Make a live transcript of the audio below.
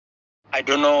I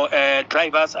don't know,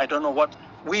 drivers, I don't know what.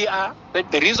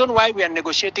 The reason why we are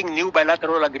negotiating new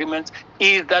bilateral agreements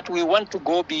is that we want to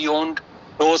go beyond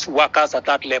those workers at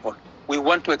that level. We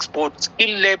want to export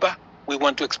skilled labor, we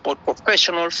want to export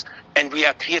professionals, and we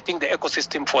are creating the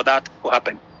ecosystem for that to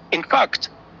happen. In fact,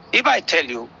 if I tell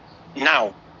you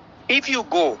now, if you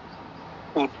go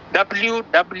to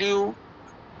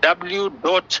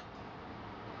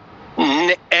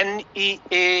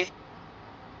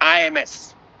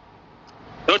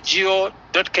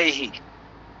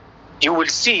you will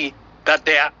see that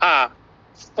there are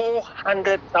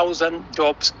 400,000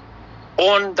 jobs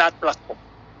on that platform.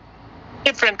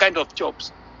 Different kind of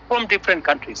jobs from different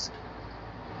countries.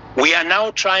 We are now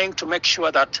trying to make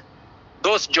sure that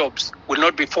those jobs will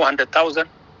not be 400,000,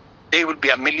 they will be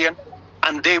 1 million,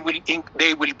 and they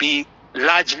will be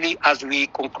largely, as we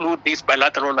conclude these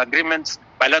bilateral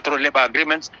labor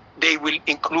agreements, they will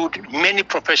include many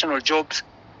professional jobs,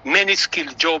 many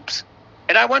skilled jobs.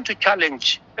 And I want to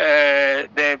challenge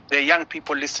the young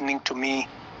people listening to me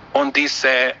on this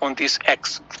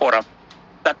X forum,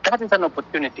 that is an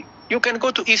opportunity. You can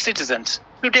go to eCitizens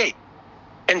today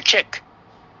and check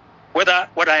whether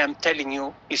what I am telling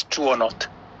you is true or not,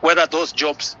 whether those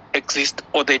jobs exist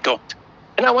or they don't.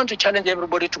 And I want to challenge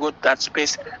everybody to go to that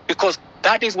space, because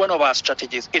that is one of our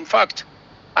strategies. In fact,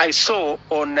 I saw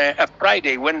on a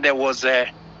Friday when there was a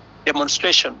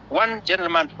demonstration, one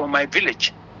gentleman from my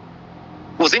village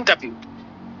was interviewed,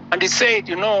 and he said,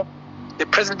 the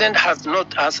president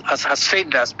has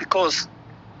failed us because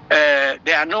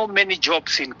there are not many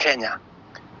jobs in Kenya.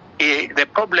 The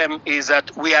problem is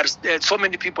that so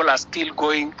many people are still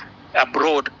going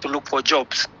abroad to look for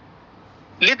jobs.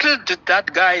 Little did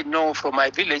that guy know from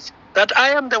my village that I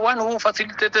am the one who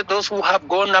facilitated those who have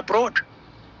gone abroad.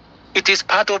 It is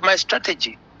part of my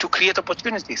strategy to create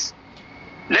opportunities.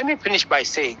 Let me finish by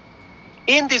saying,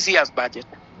 in this year's budget,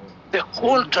 the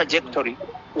whole trajectory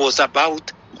was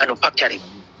about manufacturing.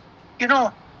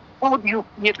 How do you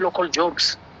create local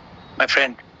jobs, my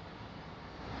friend?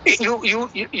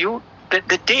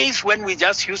 The days when we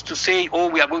just used to say,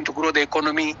 we are going to grow the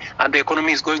economy and the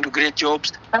economy is going to create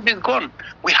jobs, that is gone.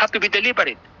 We have to be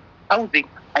deliberate. Housing,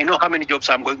 I know how many jobs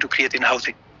I'm going to create in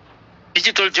housing.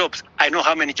 Digital jobs, I know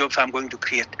how many jobs I'm going to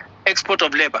create. Export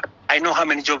of labor, I know how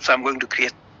many jobs I'm going to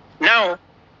create. Now,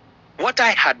 what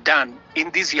I had done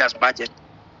in this year's budget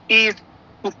is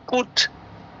to put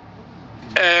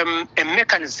a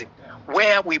mechanism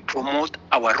where we promote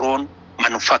our own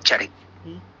manufacturing,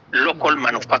 local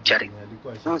manufacturing,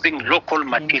 using local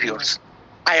materials,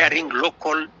 hiring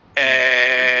local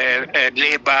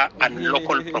labor and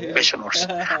local professionals,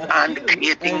 and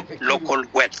creating local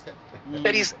wealth.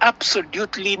 There is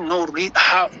absolutely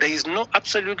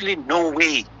absolutely no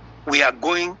way we are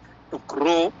going to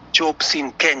grow jobs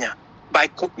in Kenya by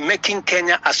making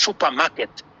Kenya a supermarket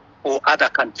for other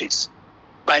countries,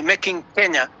 by making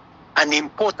Kenya an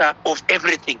importer of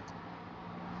everything.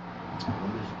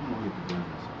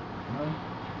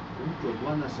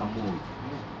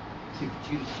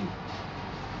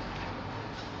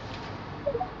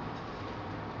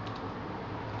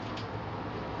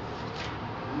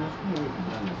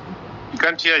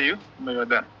 Can't hear you. No, you're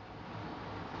done.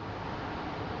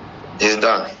 Yes,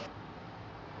 done.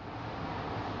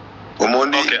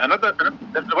 Okay,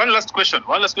 one last question.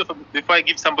 Before I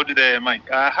give somebody the mic.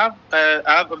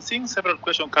 I'm seeing several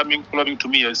questions flowing to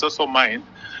me. It's also mine.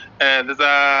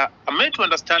 I'm made to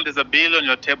understand there's a bill on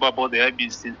your table about the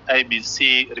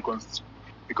IBC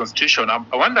reconstitution. I'm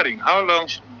wondering how long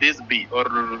should this be? Or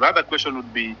rather question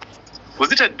would be,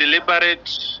 was it a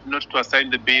deliberate not to assign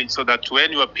the bill so that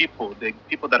when your people, the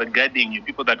people that are guiding you,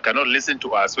 people that cannot listen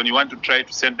to us, when you want to try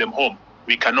to send them home,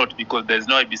 we cannot, because there's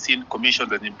no IBC commission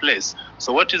that's in place.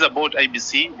 So what is about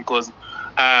IBC? Because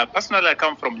personally, I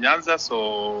come from Nyanza,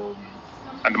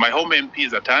 and my home MP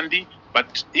is at Andy.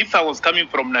 But if I was coming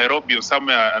from Nairobi or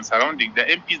somewhere and surrounding, the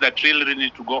MPs that really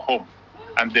need to go home,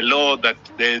 and the law that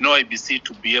there is no IBC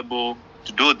to be able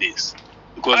to do this.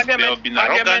 Because they have been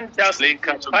arrogant.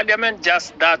 Parliament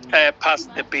just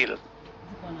passed the bill.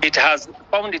 It has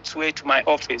found its way to my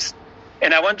office.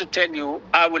 And I want to tell you,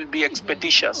 I will be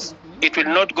expeditious. It will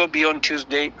not go beyond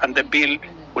Tuesday, and the bill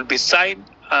will be signed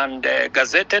and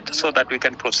gazetted so that we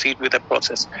can proceed with the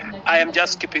process. I am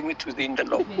just keeping it within the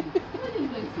law.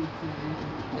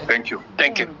 Thank you.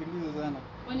 Thank you.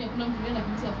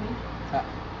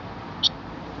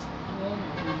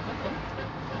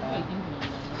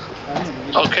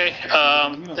 Okay,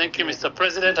 thank you, Mr.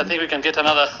 President. I think we can get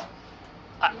another.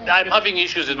 I'm having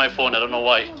issues with my phone. I don't know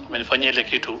why.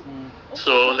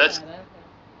 So let's.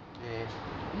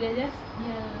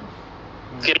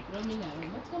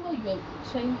 you're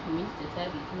trying to meet the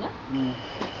target, no?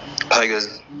 Hi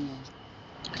guys.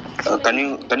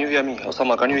 Can you hear me?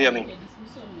 Osama, can you hear me?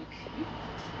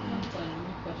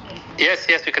 Yes,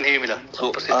 we can hear you, Mila.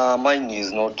 So mine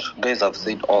is not, guys have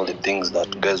said all the things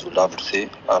that guys would have to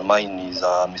say, and mine is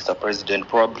Mr. President.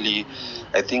 Probably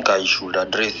I think I should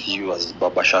address you as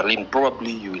Baba Sharlin.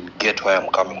 Probably you will get where I'm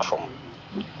coming from.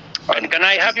 And can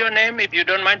I have your name if you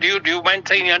don't mind? Do you mind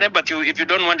saying your name? But if you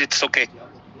don't want, it's okay.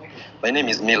 My name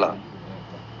is Mila.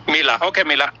 Mila. Okay,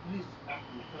 Mila.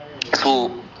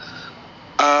 So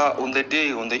on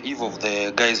the eve of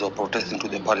the guys were protesting to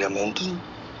the parliament,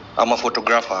 I'm a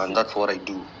photographer and that's what I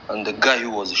do. And the guy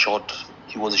who was shot,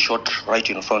 he was shot right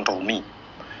in front of me.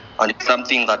 And it's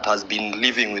something that has been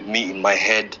living with me in my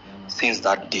head since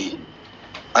that day.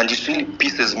 And it really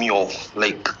pisses me off.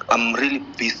 Like, I'm really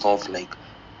pissed off. Like,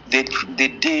 the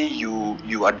day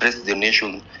you addressed the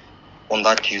nation on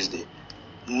that Tuesday,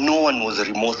 no one was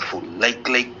remorseful. Like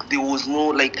there was no,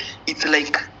 like, it's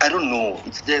like, I don't know.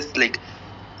 It's just like,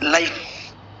 life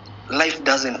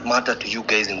doesn't matter to you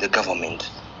guys in the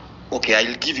government. Okay,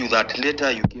 I'll give you that.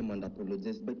 Later you came and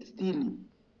apologized, but still,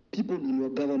 people in your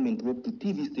government work to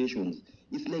TV stations.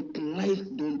 It's like life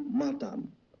don't matter.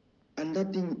 And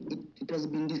that thing, it has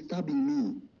been disturbing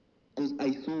me. Because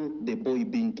I saw the boy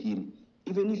being killed.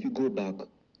 Even if you go back,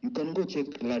 you can go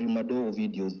check Larry Madowo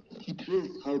videos. He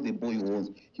traced how the boy was.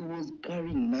 He was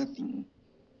carrying nothing.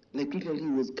 Like literally, he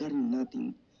was carrying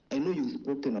nothing. I know you've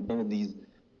spoken about this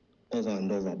over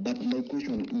and over, but my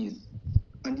question is,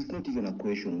 and it's not even a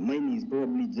question, mine is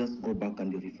probably just go back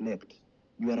and reflect.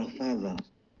 You are a father,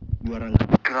 you are a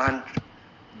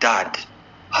granddad.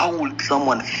 How would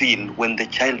someone feel when the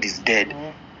child is dead?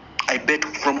 I bet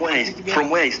from where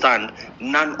I stand,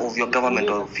 none of your government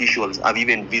officials have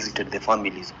even visited the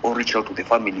families or reached out to the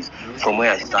families from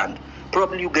where I stand.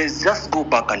 Probably you guys just go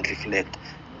back and reflect.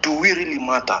 Do we really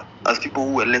matter as people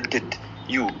who elected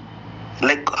you?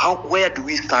 Like, where do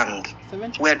we stand?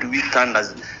 Where do we stand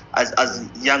as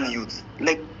young youths?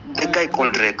 Like the guy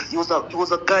called Rex, he was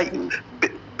a guy,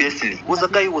 basically, he was a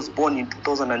guy who was born in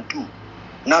 2002.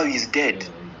 Now he's dead.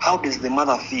 How does the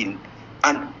mother feel?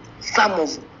 And some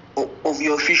of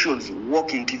your officials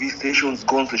work in TV stations,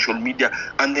 go on social media,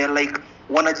 and they're like,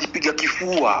 wanajipiga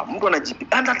kifua, mtu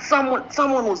anajipiga, and that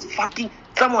someone was fucking,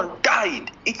 someone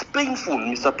died. It's painful,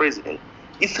 Mr. President.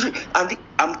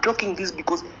 I'm talking this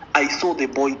because I saw the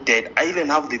boy dead. I even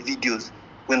have the videos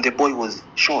when the boy was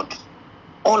shot.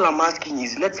 All I'm asking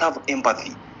is, let's have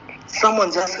empathy.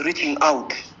 Someone just reaching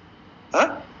out.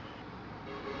 Huh?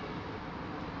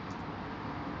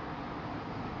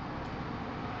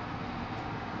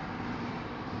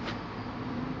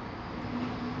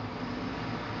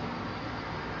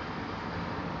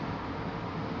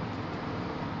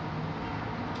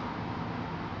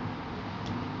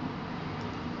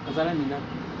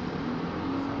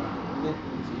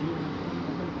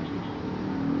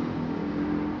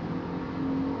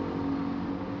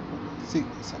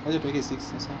 Wacha tuweke 6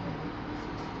 sasa.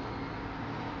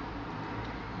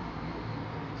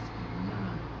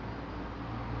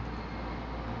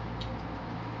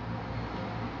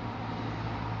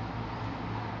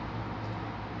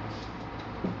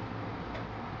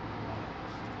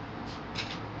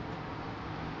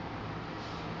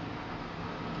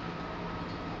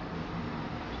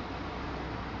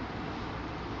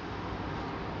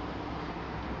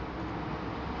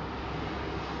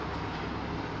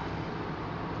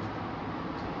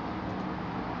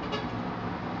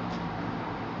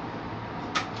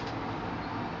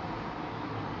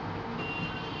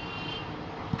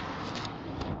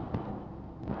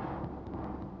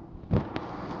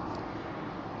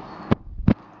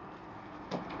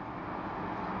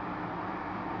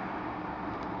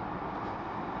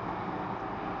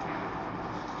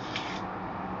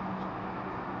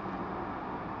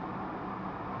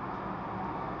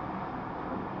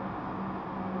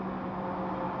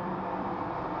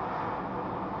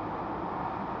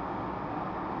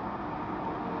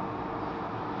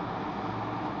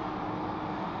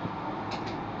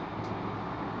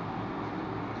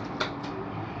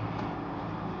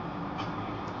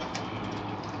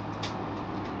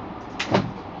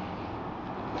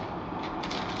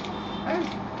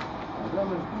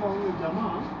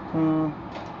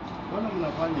 Mbona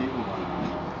mnafanya hivyo bwana?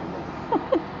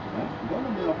 Mbona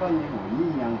mnafanya hivyo?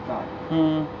 Nyinyi ankaa.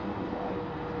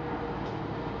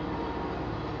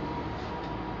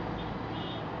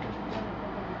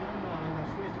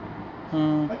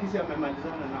 Lakini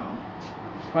amemalizana nao.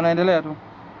 Wanaendelea tu.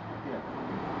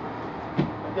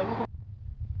 Yeah.